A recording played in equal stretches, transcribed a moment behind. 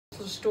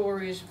Wonderful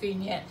Stories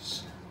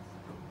vignettes.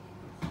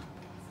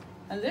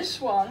 And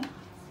this one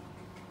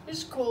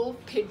is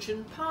called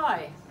Pigeon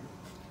Pie.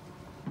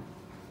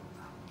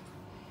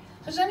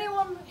 Has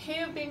anyone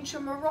here been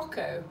to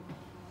Morocco?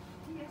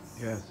 Yes.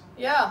 Yes.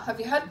 Yeah, have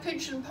you had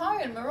pigeon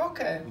pie in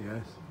Morocco?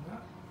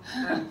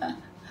 Yes.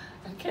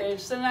 Okay,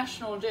 it's the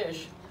national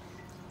dish.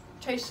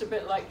 Tastes a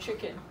bit like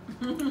chicken.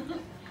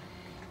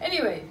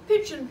 Anyway,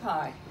 pigeon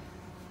pie.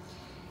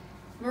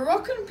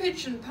 Moroccan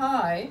pigeon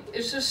pie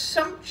is a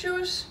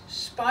sumptuous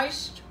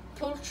spiced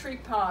poultry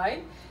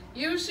pie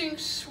using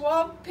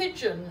swab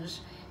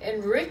pigeons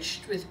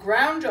enriched with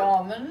ground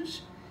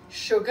almonds,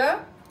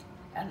 sugar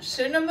and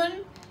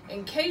cinnamon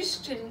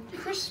encased in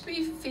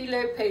crispy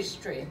filo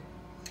pastry.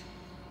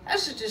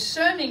 As a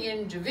discerning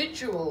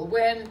individual,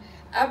 when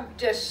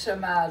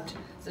Abdesamad,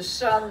 the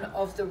son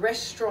of the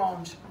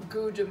restaurant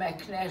Goût de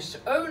Meknes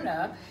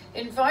owner,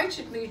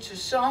 invited me to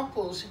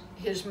sample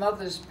his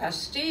mother's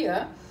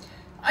pastilla,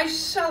 I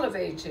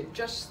salivated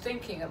just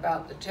thinking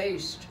about the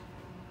taste.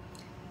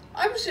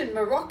 I was in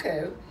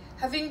Morocco,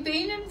 having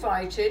been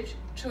invited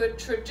to a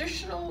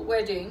traditional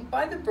wedding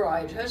by the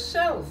bride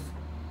herself.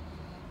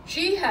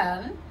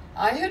 Jihan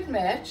I had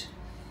met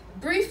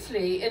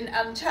briefly in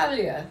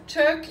Antalya,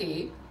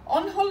 Turkey,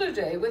 on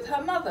holiday with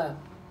her mother.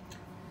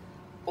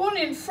 Born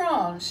in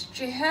France,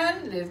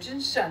 Jihan lived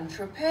in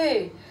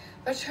Saint-Tropez,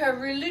 but her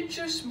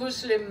religious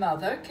Muslim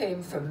mother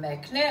came from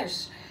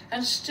Meknes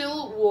and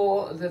still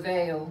wore the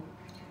veil.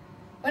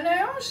 When I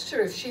asked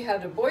her if she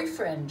had a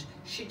boyfriend,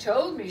 she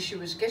told me she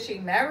was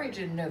getting married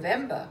in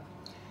November.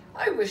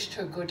 I wished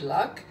her good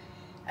luck,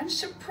 and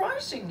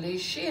surprisingly,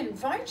 she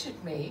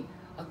invited me,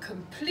 a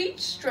complete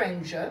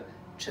stranger,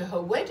 to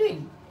her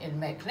wedding in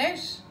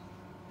Meknes.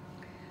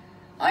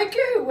 I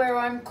go where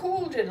I'm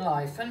called in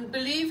life and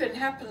believe in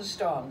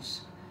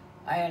happenstance.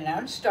 I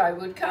announced I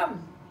would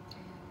come.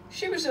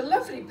 She was a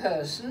lovely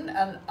person,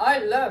 and I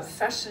love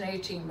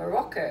fascinating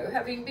Morocco,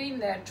 having been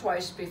there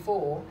twice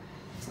before.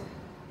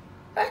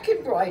 Back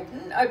in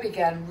Brighton, I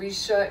began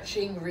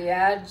researching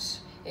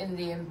riads in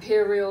the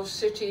imperial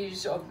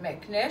cities of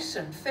Meknes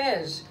and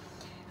Fez,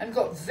 and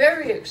got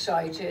very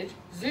excited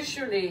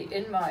visualizing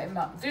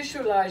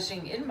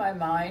in my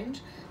mind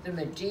the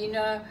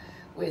Medina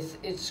with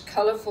its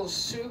colourful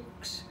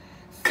souks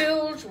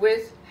filled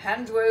with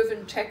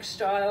hand-woven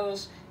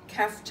textiles,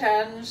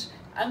 kaftans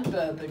and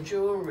Berber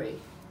jewellery.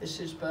 This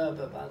is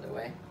Berber, by the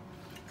way.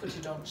 Put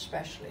it on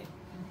specially.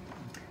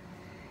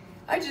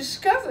 I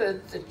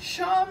discovered the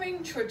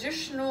charming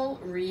traditional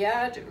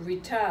riad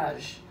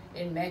ritage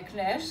in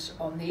Meknes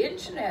on the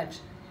internet,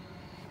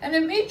 and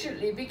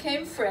immediately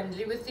became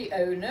friendly with the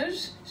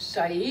owners,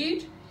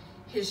 Saeed,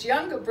 his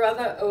younger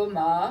brother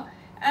Omar,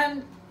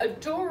 and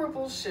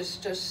adorable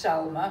sister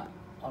Salma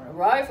on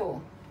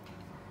arrival.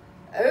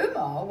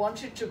 Omar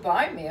wanted to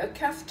buy me a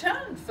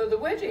kaftan for the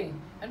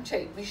wedding and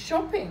take me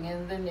shopping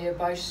in the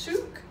nearby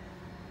souk.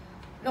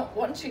 Not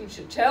wanting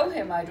to tell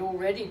him I'd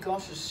already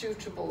got a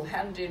suitable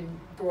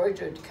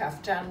hand-embroidered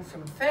kaftan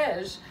from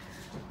Fez,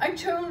 I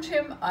told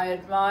him I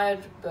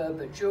admired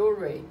Berber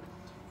jewellery.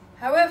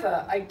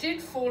 However, I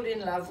did fall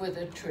in love with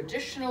a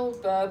traditional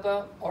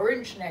Berber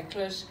orange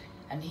necklace,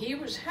 and he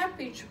was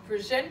happy to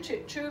present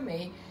it to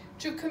me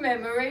to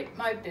commemorate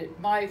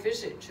my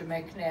visit to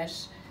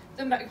Meknes,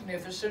 the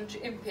magnificent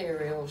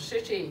imperial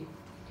city.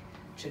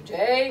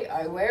 Today,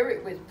 I wear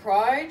it with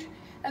pride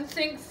and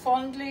think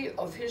fondly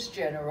of his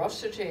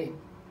generosity.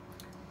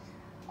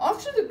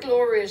 After the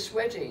glorious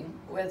wedding,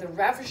 where the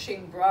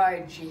ravishing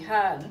bride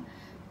Jihan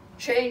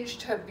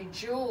changed her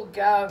bejeweled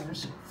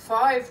gowns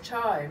 5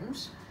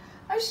 times,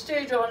 I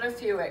stayed on a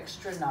few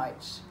extra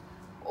nights.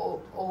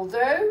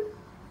 Although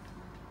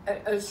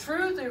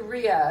through the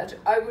riad,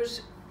 I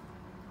was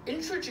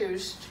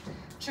introduced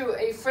to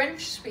a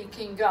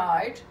French-speaking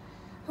guide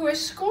who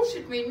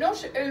escorted me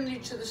not only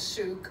to the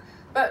souk,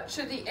 but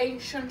to the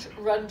ancient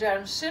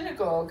rundown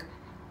synagogue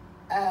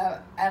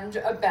and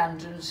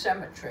abandoned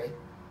cemetery.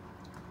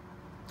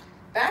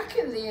 Back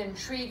in the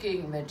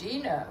intriguing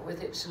Medina,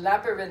 with its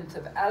labyrinth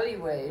of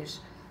alleyways,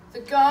 the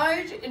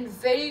guide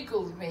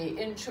inveigled me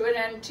into an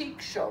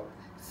antique shop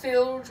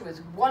filled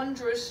with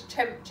wondrous,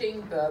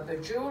 tempting Berber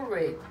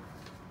jewellery.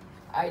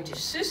 I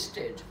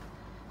desisted,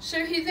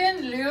 so he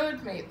then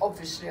lured me,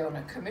 obviously on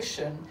a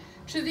commission,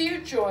 to the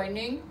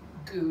adjoining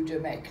Goût de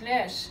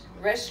Meknes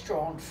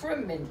restaurant for a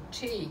mint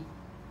tea.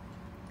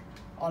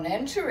 On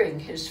entering,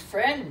 his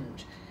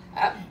friend,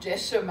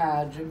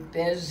 Abdesamad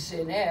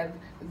Bezineb,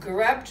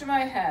 grabbed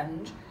my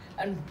hand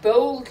and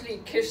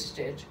boldly kissed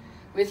it,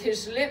 with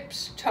his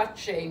lips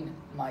touching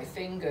my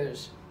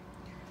fingers.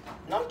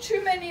 Not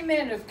too many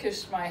men have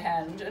kissed my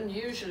hand and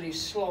usually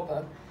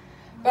slobber,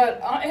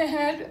 but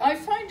I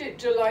find it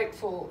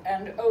delightful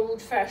and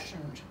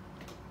old-fashioned.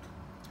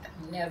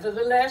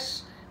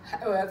 Nevertheless,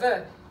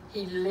 however,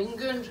 he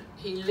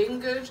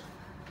lingered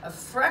a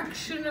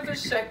fraction of a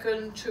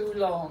second too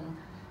long,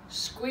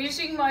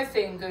 squeezing my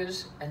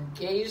fingers and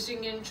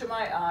gazing into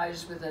my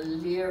eyes with a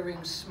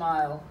leering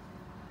smile.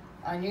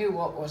 I knew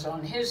what was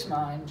on his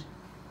mind.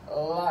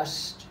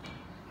 Lust.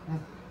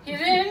 He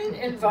then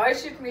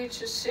invited me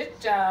to sit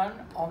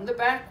down on the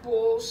back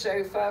wall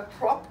sofa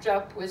propped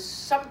up with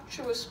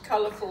sumptuous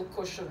colourful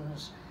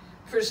cushions,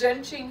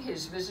 presenting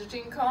his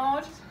visiting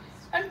card,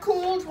 and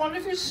called one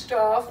of his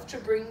staff to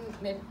bring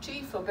mint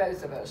tea for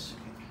both of us.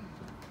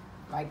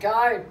 My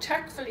guide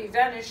tactfully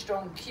vanished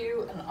on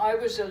cue, and I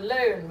was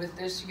alone with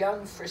this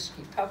young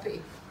frisky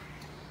puppy.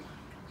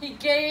 He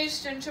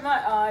gazed into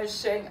my eyes,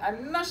 saying I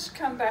must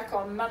come back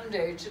on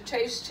Monday to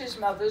taste his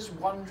mother's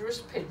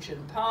wondrous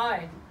pigeon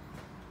pie.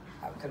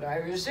 How could I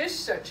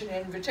resist such an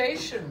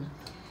invitation?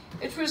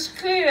 It was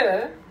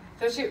clear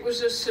that it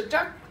was a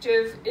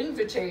seductive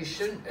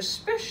invitation,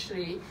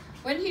 especially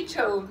when he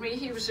told me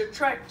he was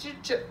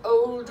attracted to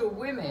older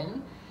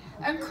women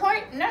and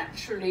quite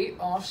naturally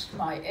asked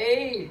my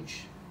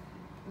age.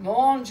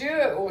 Mon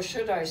Dieu, or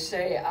should I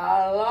say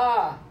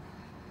Allah.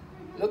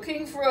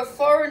 Looking for a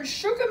foreign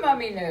sugar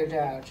mummy, no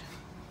doubt.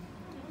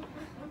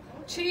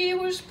 Tea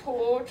was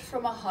poured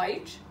from a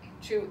height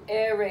to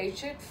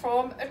aerate it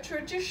from a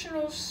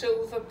traditional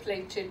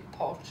silver-plated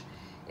pot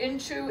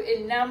into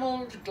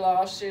enamelled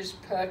glasses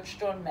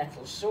perched on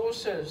metal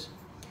saucers.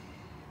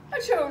 I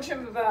told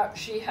him about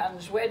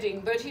Sheehan's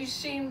wedding, but he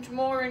seemed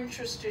more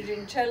interested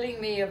in telling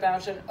me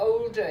about an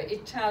older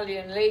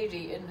Italian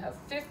lady in her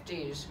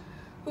 50s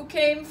who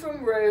came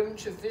from Rome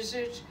to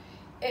visit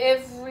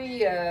every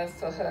year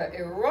for her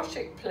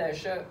erotic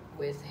pleasure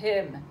with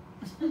him.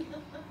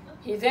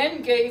 He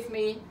then gave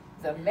me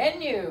the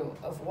menu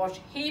of what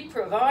he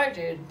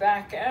provided,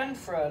 back and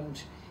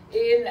front,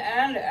 in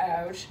and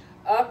out,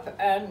 up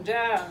and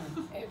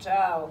down, et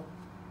al.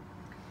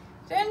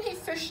 Then he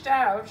fished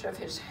out of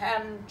his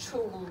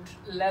hand-tooled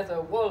leather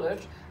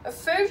wallet a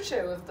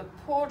photo of the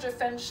poor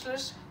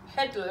defenseless,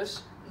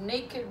 headless,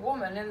 naked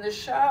woman in the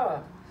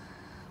shower,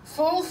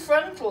 full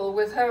frontal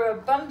with her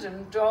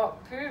abundant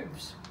dark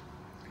pubes.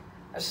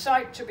 A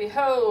sight to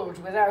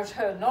behold without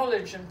her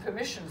knowledge and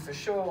permission for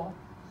sure.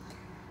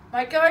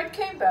 My guide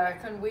came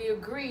back and we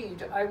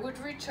agreed I would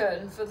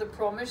return for the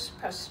promised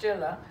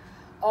pastilla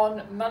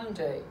on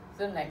Monday,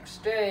 the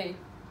next day.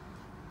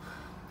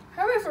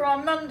 However,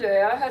 on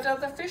Monday I had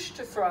other fish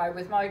to fry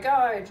with my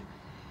guide,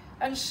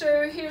 and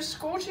so he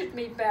escorted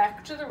me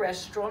back to the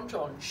restaurant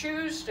on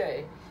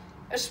Tuesday,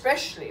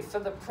 especially for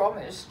the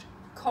promised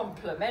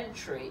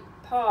complimentary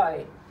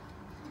pie.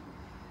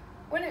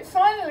 When it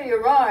finally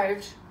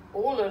arrived,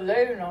 all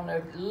alone on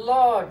a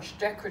large,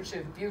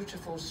 decorative,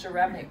 beautiful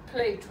ceramic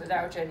plate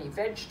without any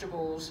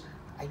vegetables,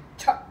 I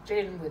tucked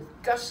in with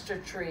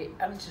gustatory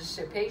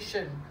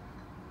anticipation,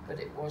 but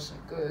it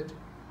wasn't good.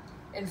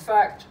 In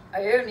fact,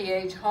 I only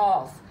ate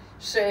half,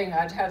 saying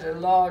I'd had a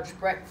large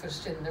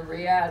breakfast in the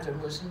Riad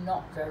and was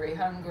not very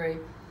hungry.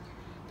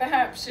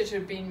 Perhaps it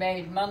had been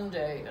made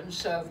Monday and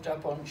served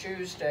up on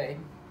Tuesday.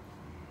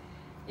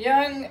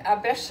 Young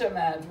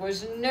Abesamad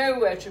was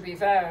nowhere to be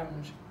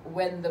found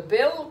when the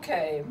bill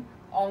came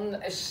on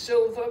a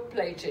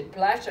silver-plated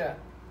platter.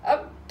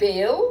 A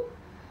bill?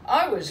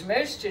 I was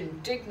most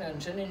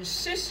indignant and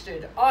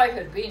insisted I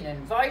had been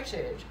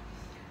invited.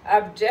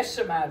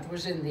 Abdesamad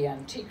was in the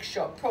antique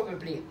shop,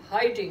 probably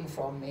hiding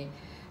from me,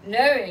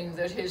 knowing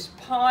that his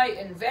pie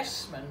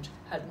investment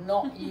had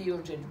not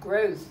yielded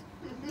growth.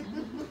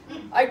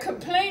 I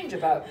complained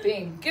about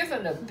being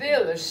given a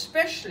bill,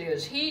 especially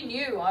as he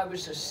knew I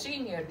was a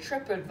senior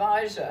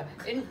TripAdvisor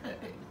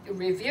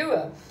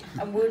reviewer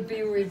and would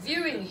be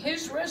reviewing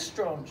his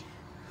restaurant.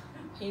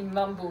 He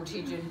mumbled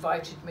he'd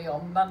invited me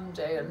on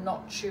Monday and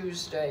not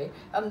Tuesday,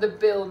 and the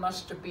bill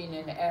must have been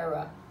in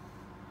error.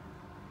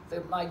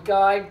 My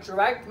guide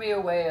dragged me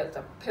away at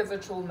the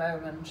pivotal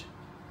moment.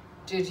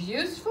 Did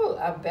youthful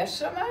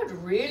Abesamad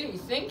really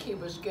think he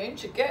was going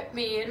to get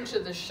me into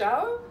the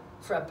shower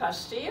for a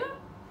pastilla?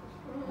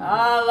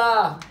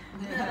 Allah!